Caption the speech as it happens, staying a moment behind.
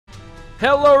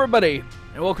Hello everybody,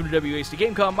 and welcome to WASD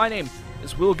Gamecom. My name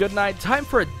is Will Goodnight. Time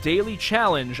for a daily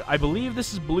challenge. I believe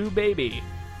this is Blue Baby.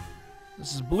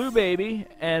 This is Blue Baby,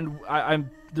 and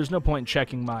there's no point in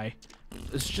checking my...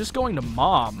 It's just going to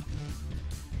Mom.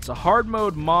 It's a hard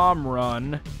mode Mom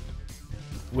run,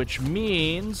 which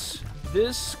means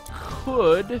this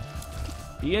could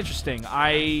be interesting.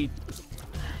 I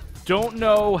don't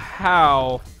know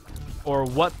how or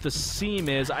what the seam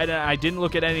is. I didn't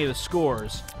look at any of the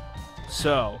scores.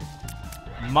 So,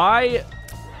 my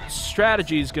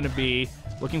strategy is going to be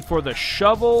looking for the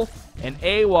shovel and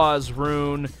Awaz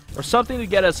rune, or something to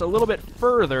get us a little bit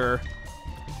further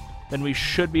than we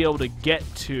should be able to get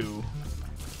to.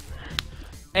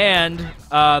 And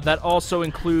that also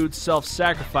includes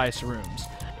self-sacrifice rooms.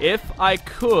 If I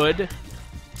could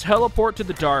teleport to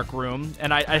the dark room,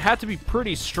 and I'd have to be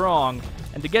pretty strong,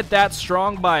 and to get that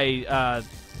strong by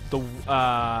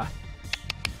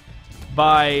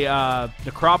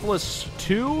Necropolis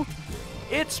 2,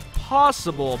 it's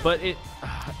possible, but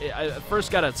I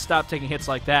first gotta stop taking hits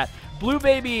like that. Blue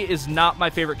Baby is not my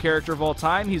favorite character of all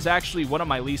time. He's actually one of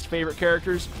my least favorite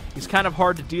characters. He's kind of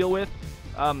hard to deal with.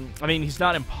 I mean, he's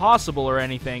not impossible or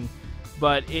anything,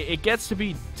 but it gets to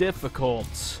be difficult.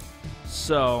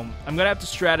 So, I'm gonna have to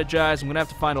strategize. I'm gonna have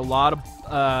to find a lot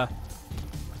of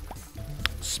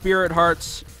spirit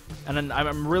hearts, and then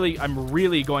I'm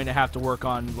really going to have to work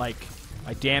on, like,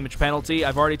 my damage penalty.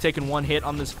 I've already taken one hit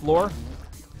on this floor.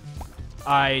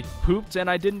 I pooped and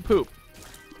I didn't poop.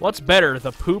 What's better,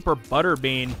 the poop or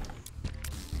Butterbean?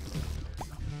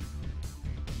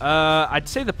 I'd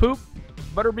say the poop.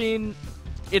 Butterbean,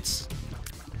 it's...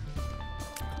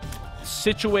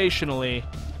 situationally,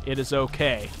 it is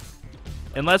okay.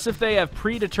 Unless if they have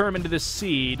predetermined this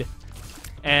seed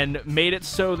and made it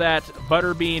so that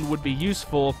Butterbean would be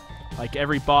useful, like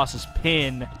every boss's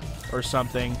pin or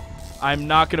something, I'm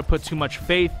not going to put too much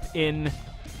faith in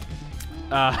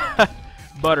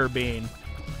Butterbean.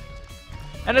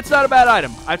 And it's not a bad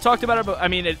item. I've talked about it, but I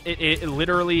mean, it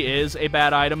literally is a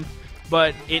bad item,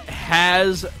 but it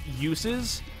has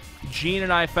uses. Gene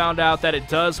and I found out that it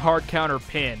does hard counter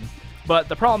pin. But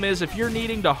the problem is, if you're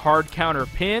needing to hard counter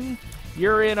pin,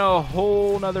 you're in a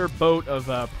whole nother boat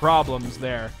of problems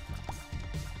there.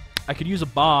 I could use a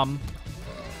bomb.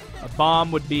 A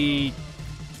bomb would be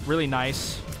really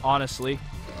nice, honestly.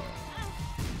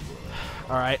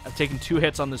 Alright, I've taken 2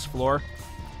 hits on this floor.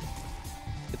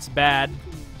 It's bad.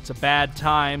 It's a bad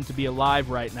time to be alive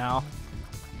right now.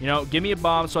 You know, give me a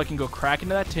bomb so I can go crack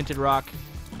into that tinted rock.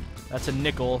 That's a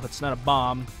nickel. That's not a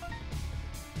bomb.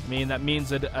 I mean, that means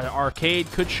that an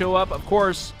arcade could show up. Of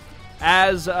course,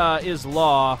 as is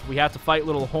law, we have to fight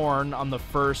Little Horn on the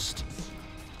first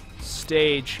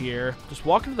stage here. Just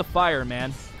walk into the fire,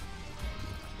 man.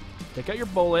 Take out your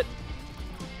bullet.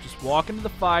 Just walk into the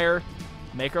fire.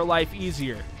 Make our life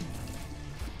easier.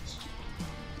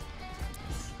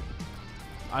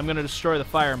 I'm going to destroy the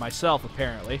fire myself,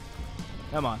 apparently.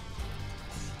 Come on.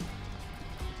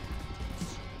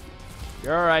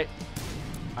 You're alright.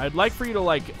 I'd like for you to,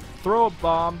 like, throw a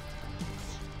bomb.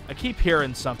 I keep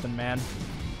hearing something, man.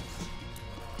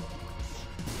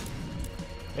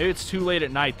 Maybe it's too late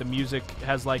at night. The music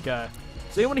has, like, a...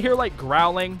 Does anyone hear, like,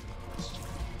 growling?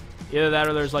 Either that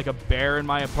or there's, like, a bear in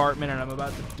my apartment and I'm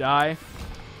about to die.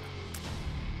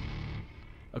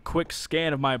 A quick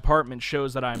scan of my apartment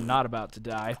shows that I'm not about to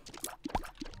die.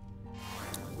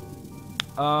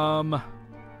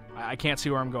 I can't see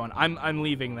where I'm going. I'm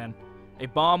leaving then. A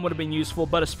bomb would have been useful,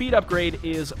 but a speed upgrade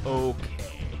is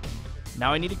okay.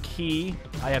 Now I need a key.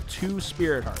 I have 2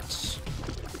 spirit hearts.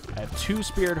 I have 2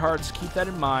 spirit hearts. Keep that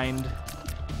in mind.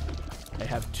 I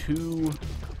have two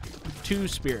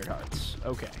spirit hearts.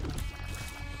 Okay.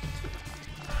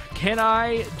 Can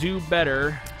I do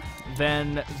better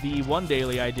than the one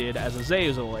daily I did as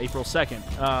Azazel, April 2nd?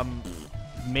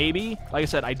 Maybe. Like I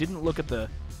said, I didn't look at the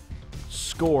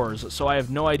scores, so I have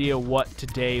no idea what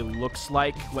today looks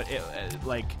like, what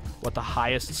the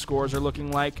highest scores are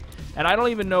looking like. And I don't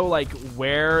even know, like,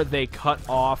 where they cut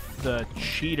off the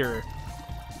cheater,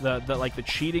 the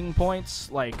cheating points.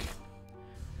 Like,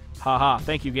 haha,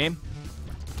 thank you, game.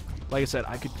 Like I said,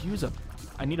 I could use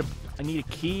I need a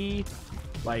key.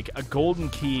 Like, a golden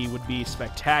key would be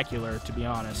spectacular, to be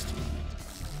honest.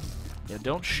 Yeah,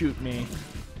 don't shoot me.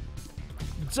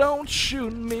 Don't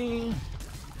shoot me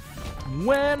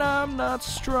when I'm not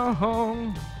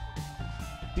strong,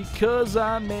 because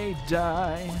I may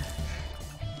die.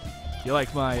 You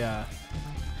like my,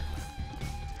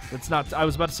 that's not, I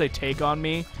was about to say take on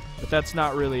me, but that's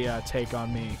not really take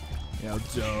on me. You know,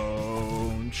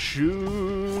 don't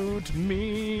shoot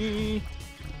me,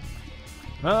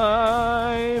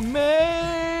 I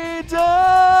may die.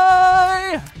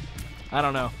 I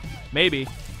don't know. Maybe.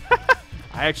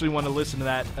 I actually want to listen to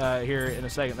that here in a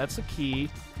second. That's the key.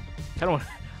 I kind of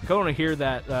want to hear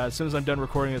that as soon as I'm done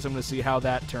recording this. I'm going to see how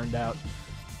that turned out.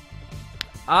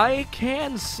 I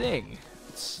can sing.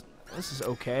 This is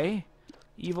okay.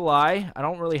 Evil Eye. I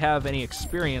don't really have any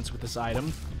experience with this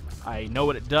item. I know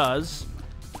what it does.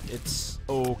 It's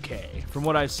okay from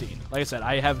what I've seen. Like I said,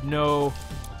 I have no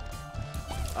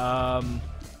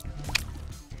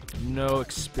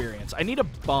experience. I need a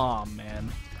bomb,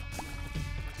 man.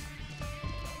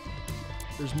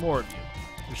 There's more of you.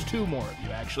 There's 2 more of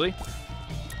you, actually.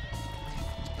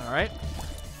 Alright.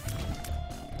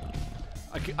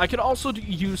 I could also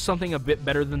use something a bit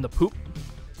better than the poop.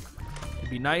 It'd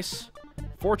be nice.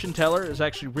 Fortune Teller is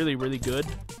actually really, really good.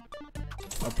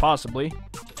 Or possibly.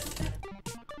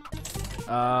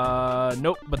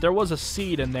 Nope. But there was a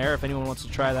seed in there. If anyone wants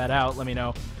to try that out, let me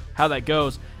know how that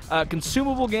goes.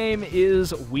 Consumable game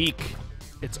is weak.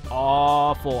 It's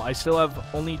awful. I still have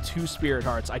only 2 spirit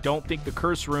hearts. I don't think the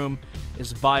curse room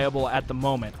is viable at the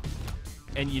moment.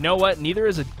 And you know what? Neither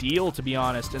is a deal, to be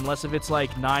honest, unless if it's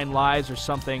like 9 lives or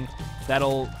something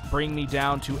that'll bring me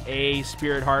down to a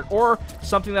spirit heart, or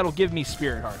something that'll give me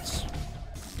spirit hearts.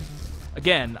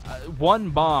 Again, 1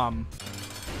 bomb,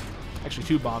 actually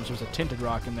 2 bombs, there's a tinted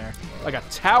rock in there. Like a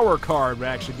tower card would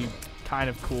actually be kind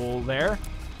of cool there.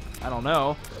 I don't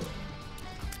know.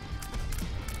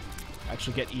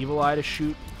 Actually get Evil Eye to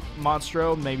shoot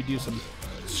Monstro, maybe do some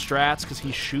strats because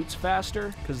he shoots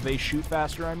faster, because they shoot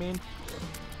faster, I mean.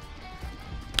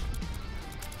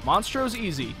 Monstro's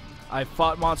easy. I've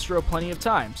fought Monstro plenty of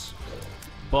times,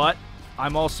 but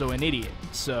I'm also an idiot,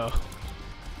 so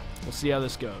we'll see how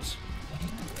this goes.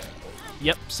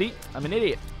 Yep, see? I'm an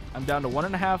idiot. I'm down to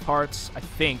 1.5 hearts, I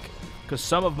think, because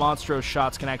some of Monstro's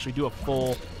shots can actually do a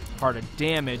full heart of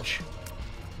damage.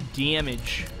 They can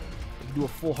do a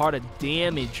full heart of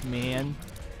damage, man.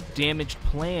 Damaged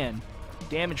plan.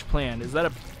 Damage plan. Is that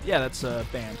a... Yeah, that's a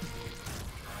band.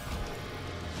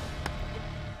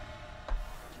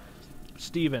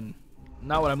 Steven.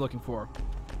 Not what I'm looking for.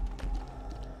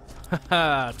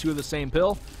 Haha, 2 of the same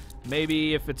pill.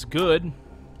 Maybe if it's good.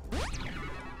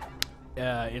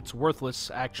 It's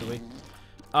worthless, actually.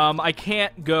 I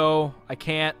can't go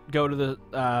to the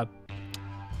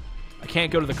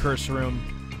curse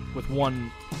room with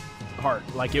 1 heart.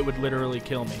 Like, it would literally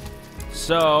kill me.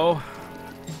 So,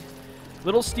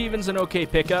 Little Steven's an okay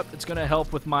pickup. It's gonna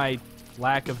help with my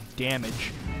lack of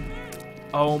damage.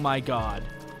 Oh my god.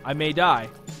 I may die.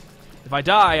 If I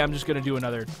die, I'm just gonna do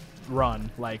another run.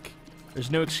 Like,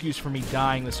 there's no excuse for me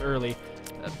dying this early.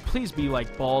 Please be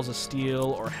like Balls of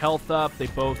Steel or Health Up. They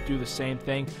both do the same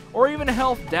thing. Or even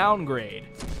Health Downgrade.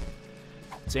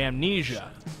 It's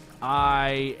Amnesia.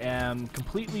 I am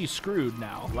completely screwed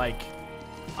now. Like,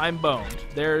 I'm boned.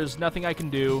 There's nothing I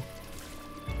can do.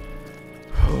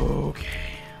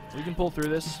 Okay. We can pull through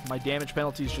this. My damage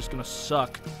penalty is just gonna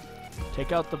suck.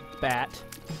 Take out the bat.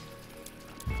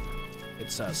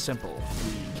 It's simple.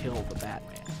 We kill the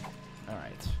Batman.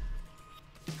 Alright.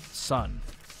 Sun.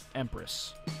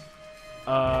 Empress.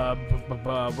 We're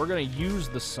gonna use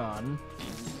the sun.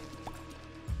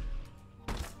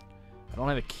 I don't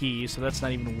have a key, so that's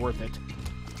not even worth it.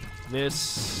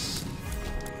 This...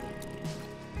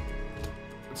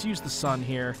 Let's use the sun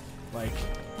here. Like,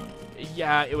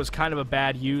 yeah, it was kind of a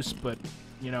bad use, but,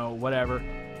 you know, whatever.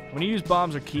 I'm gonna use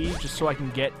bombs or keys just so I can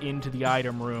get into the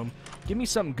item room. Give me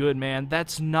something good, man.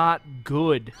 That's not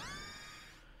good.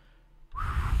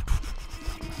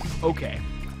 Okay.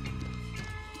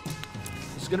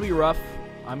 This is gonna be rough.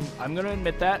 I'm gonna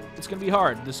admit that. It's gonna be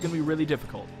hard. This is gonna be really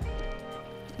difficult.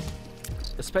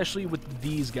 Especially with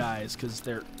these guys, because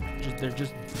they're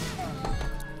just...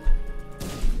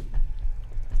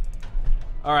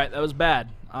 Alright, that was bad.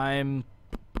 I'm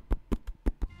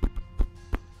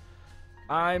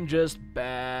just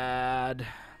bad.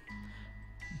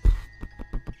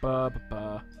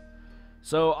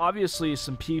 So, obviously,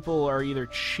 some people are either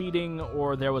cheating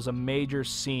or there was a major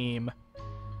seam.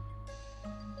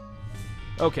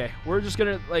 Okay, we're just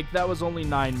gonna, like, that was only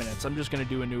 9 minutes. I'm just gonna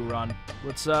do a new run.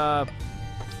 Let's, So,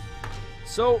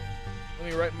 let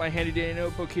me write my handy-dandy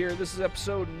notebook here. This is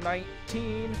episode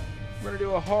 19. We're gonna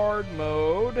do a hard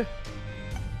mode.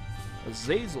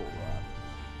 Azazel run.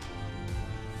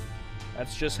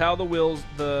 That's just how the wheel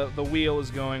is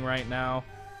going right now.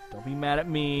 Don't be mad at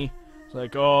me. It's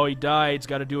like, oh, he died. He's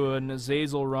got to do an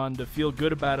Azazel run to feel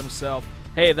good about himself.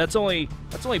 Hey, that's only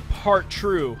part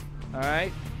true. All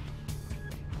right.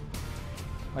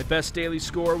 My best daily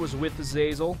score was with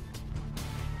Azazel.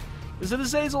 Is it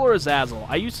Azazel or Azazel?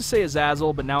 I used to say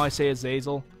Azazel, but now I say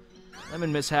Azazel.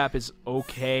 Lemon Mishap is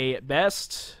okay at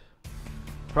best.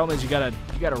 Problem is you gotta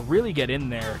really get in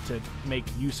there to make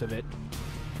use of it.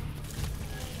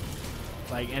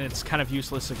 Like, and it's kind of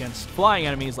useless against flying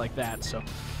enemies like that. So,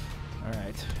 all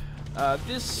right,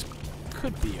 this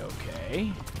could be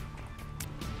okay.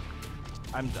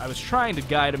 I was trying to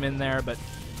guide him in there, but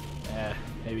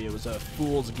maybe it was a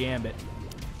fool's gambit.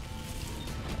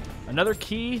 Another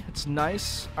key. It's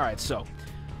nice. All right, so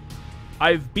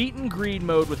I've beaten greed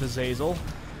mode with Azazel.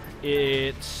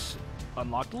 It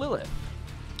unlocked Lilith.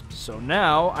 So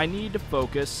now I need to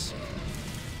focus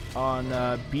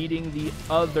on beating the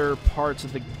other parts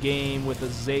of the game with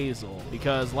Azazel,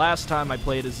 because last time I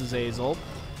played as Azazel,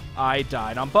 I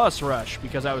died on Bus Rush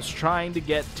because I was trying to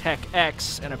get Tech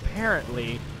X, and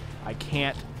apparently I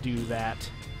can't do that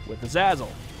with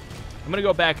Azazel. I'm going to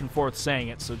go back and forth saying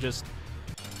it, so just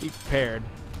be prepared.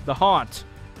 The Haunt.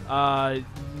 But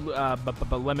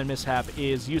Lemon Mishap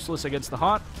is useless against the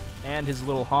Haunt and his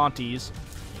little Haunties.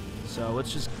 So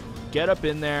let's just get up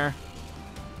in there.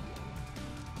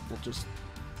 We'll just...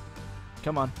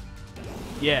 Come on.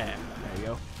 Yeah, there you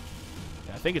go.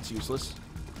 Yeah, I think it's useless.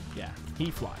 Yeah,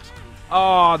 he flies.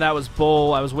 Oh, that was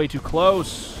bull. I was way too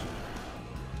close.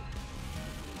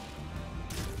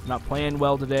 Not playing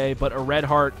well today, but a red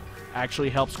heart actually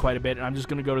helps quite a bit, and I'm just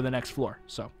going to go to the next floor.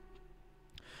 So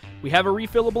we have a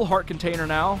refillable heart container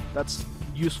now. That's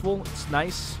useful. It's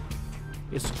nice.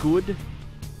 It's good.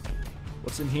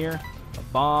 What's in here? A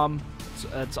bomb.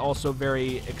 It's also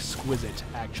very exquisite,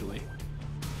 actually.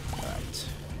 All right.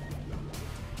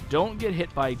 Don't get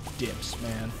hit by dips,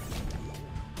 man.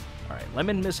 All right,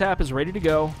 Lemon Mishap is ready to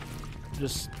go.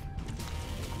 Just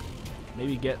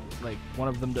maybe get, like, one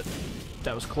of them to...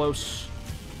 That was close.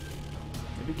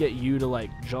 Maybe get you to, like,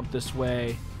 jump this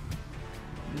way.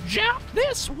 Jump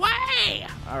this way!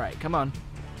 All right, come on.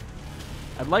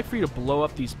 I'd like for you to blow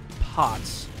up these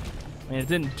pots. I mean, it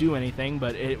didn't do anything,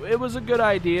 but it was a good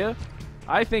idea.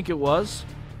 I think it was.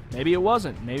 Maybe it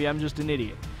wasn't. Maybe I'm just an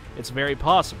idiot. It's very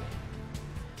possible.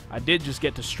 I did just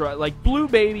get destroyed. Like, Blue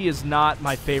Baby is not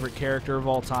my favorite character of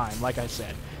all time, like I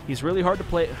said. He's really hard to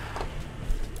play.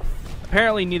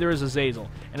 Apparently, neither is Azazel.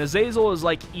 And Azazel is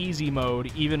like easy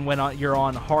mode, even when you're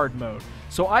on hard mode.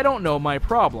 So I don't know my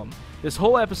problem. This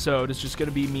whole episode is just going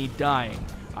to be me dying.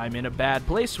 I'm in a bad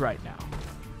place right now.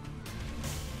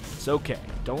 It's okay.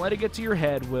 Don't let it get to your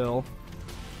head, Will.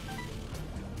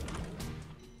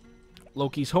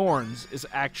 Loki's Horns is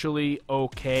actually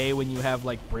okay when you have,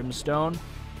 like, Brimstone.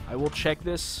 I will check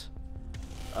this.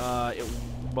 It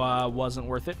wasn't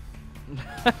worth it.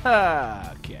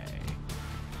 Okay.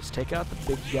 Just take out the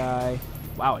big guy.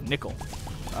 Wow, a nickel.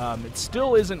 It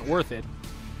still isn't worth it.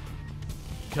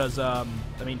 Because, I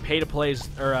mean, pay-to-plays,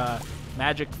 or,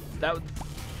 magic... That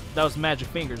was Magic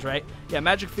Fingers, right? Yeah,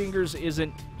 Magic Fingers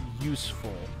isn't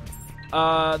useful.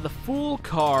 The Fool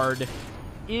card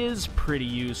is pretty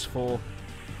useful.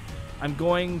 I'm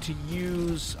going to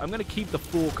keep the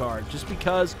Fool card just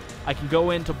because I can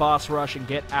go into Boss Rush and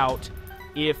get out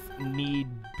if need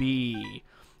be.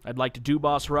 I'd like to do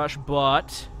Boss Rush,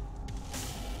 but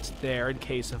it's there in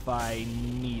case if I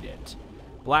need it.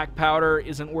 Black Powder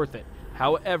isn't worth it.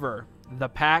 However, the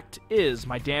Pact is.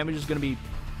 My damage is going to be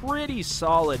pretty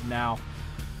solid now.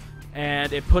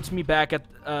 And it puts me back at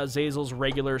Zazel's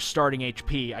regular starting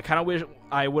HP. I kind of wish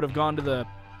I would have gone to the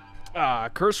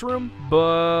Curse Room,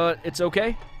 but it's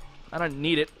okay. I don't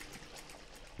need it.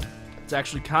 It's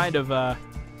actually kind of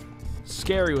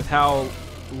scary with how...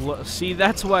 See,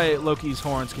 that's why Loki's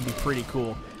Horns can be pretty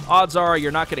cool. Odds are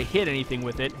you're not going to hit anything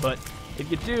with it, but if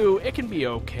you do, it can be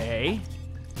okay.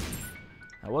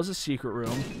 That was a secret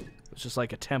room. It was just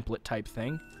like a template type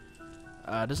thing.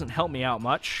 Doesn't help me out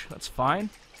much. That's fine.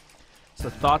 It's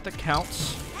the thought that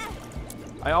counts.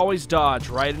 I always dodge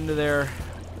right into their...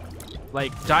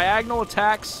 Like, diagonal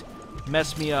attacks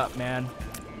mess me up, man.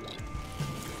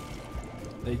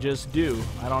 They just do.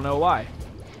 I don't know why.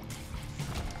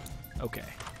 Okay.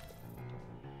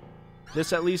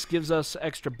 This at least gives us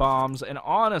extra bombs, and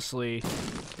honestly,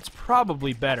 it's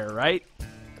probably better, right?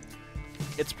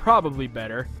 It's probably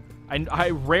better. I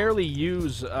rarely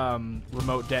use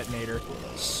remote detonator,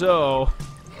 so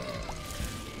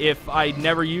if I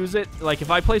never use it, like if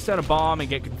I place down a bomb and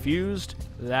get confused,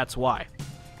 that's why.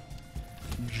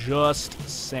 Just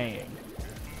saying.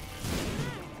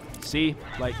 See?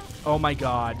 Like, oh my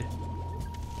god.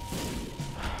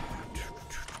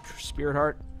 Spirit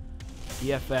Heart,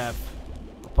 BFF.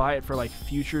 I'll buy it for like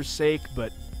future's sake,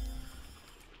 but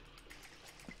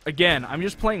again, I'm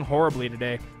just playing horribly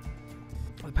today.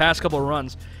 The past couple of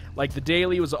runs, like the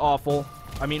daily was awful.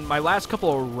 I mean, my last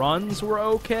couple of runs were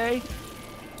okay.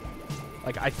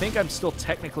 Like, I think I'm still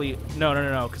technically...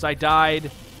 No, because I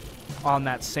died on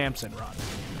that Samson run.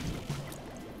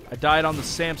 I died on the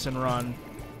Samson run,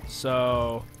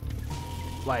 so,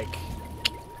 like,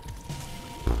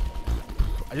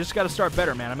 I just got to start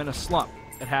better, man. I'm in a slump.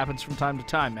 It happens from time to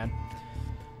time, man.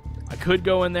 I could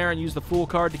go in there and use the Fool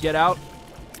card to get out.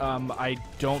 I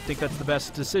don't think that's the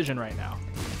best decision right now.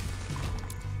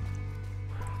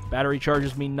 Battery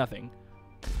charges mean nothing.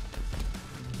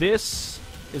 This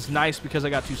is nice because I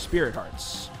got 2 Spirit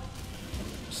Hearts.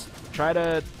 Just try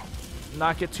to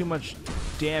not get too much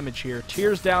damage here.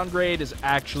 Tears downgrade is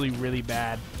actually really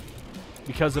bad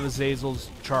because of Azazel's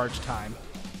charge time.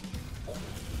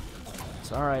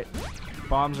 It's alright.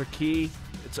 Bombs are key.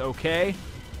 It's okay.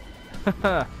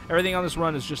 Everything on this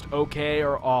run is just okay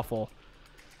or awful.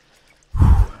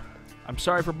 I'm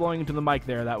sorry for blowing into the mic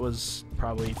there. That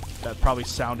probably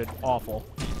sounded awful.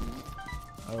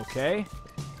 Okay.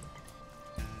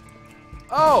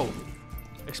 Oh!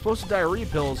 Explosive diarrhea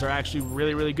pills are actually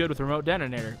really, really good with remote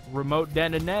detonator. Remote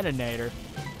detonator.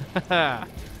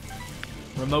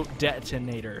 Remote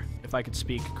detonator, if I could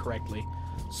speak correctly.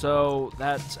 So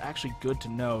that's actually good to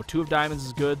know. 2 of diamonds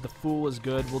is good. The Fool is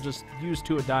good. We'll just use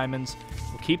 2 of diamonds.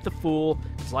 We'll keep the Fool.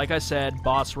 Because like I said,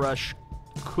 boss rush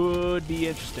could be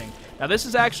interesting. Now this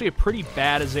is actually a pretty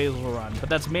bad Azazel run, but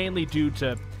that's mainly due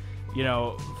to, you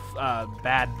know,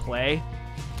 bad play.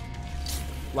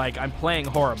 Like, I'm playing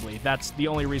horribly. That's the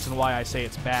only reason why I say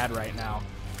it's bad right now.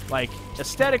 Like,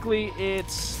 aesthetically,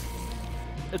 it's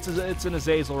an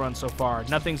Azazel run so far.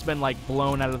 Nothing's been, like,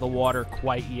 blown out of the water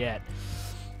quite yet.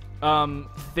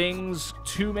 Things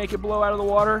to make it blow out of the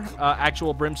water.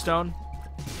 Actual brimstone.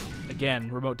 Again,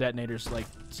 remote detonators, like,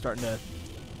 starting to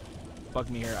bug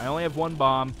me here. I only have 1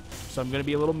 bomb, so I'm going to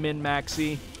be a little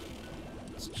min-maxy.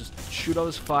 Let's just shoot all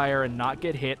this fire and not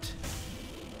get hit.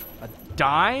 A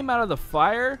dime out of the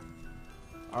fire?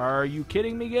 Are you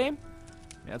kidding me, game?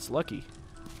 That's lucky.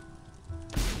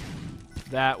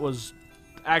 That was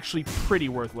actually pretty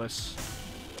worthless.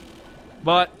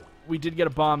 But we did get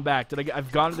a bomb back.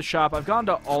 I've gone to the shop. I've gone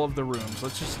to all of the rooms.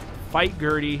 Let's just fight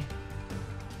Gertie.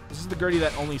 This is the Gertie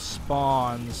that only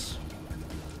spawns.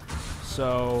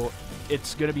 So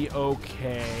it's going to be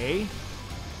okay.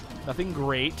 Nothing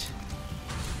great.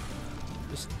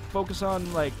 Just focus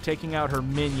on, like, taking out her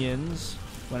minions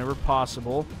whenever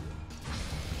possible.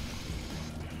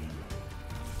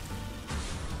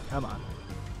 Come on.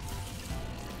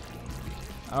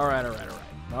 Alright, alright, alright.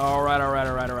 Alright, alright,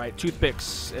 alright, alright.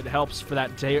 Toothpicks. It helps for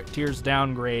that tears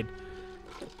downgrade.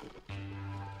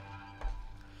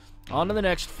 On to the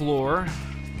next floor.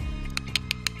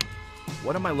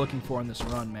 What am I looking for in this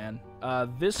run, man?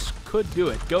 This could do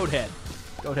it. Goat Head.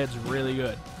 Goat Head's really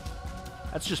good.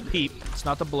 That's just Peep. It's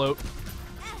not the bloat.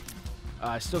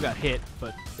 I still got hit,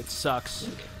 but it sucks.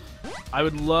 I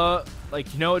would love...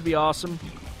 Like, you know, it'd be awesome.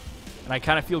 And I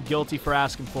kind of feel guilty for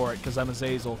asking for it, because I'm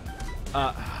Azazel.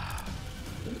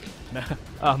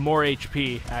 More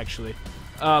HP, actually.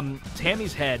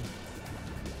 Tammy's head.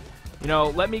 You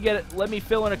know, let me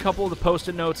fill in a couple of the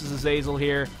post-it notes as Azazel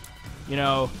here. You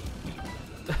know,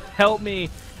 help me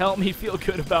feel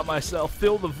good about myself.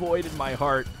 Fill the void in my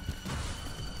heart.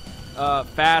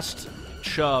 Fast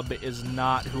Chub is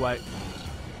not who I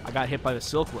got hit by the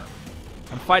Silkworm.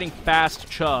 I'm fighting Fast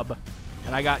Chub,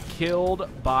 and I got killed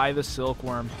by the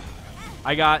Silkworm.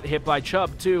 I got hit by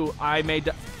Chub, too. I'm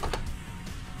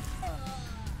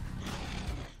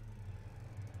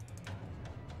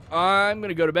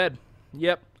gonna go to bed.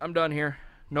 Yep, I'm done here.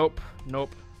 Nope,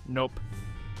 nope, nope.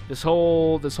 This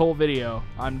whole video,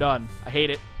 I'm done. I hate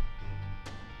it.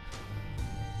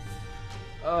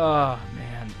 Oh,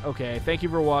 man. Okay, thank you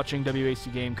for watching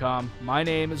WHC Gamecom. My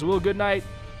name is Will Goodnight.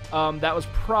 That was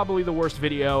probably the worst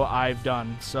video I've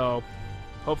done, so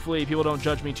hopefully people don't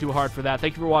judge me too hard for that.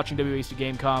 Thank you for watching WHC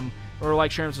Gamecom. Remember to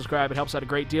like, share, and subscribe. It helps out a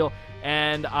great deal.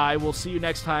 And I will see you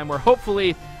next time where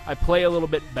hopefully I play a little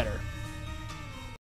bit better.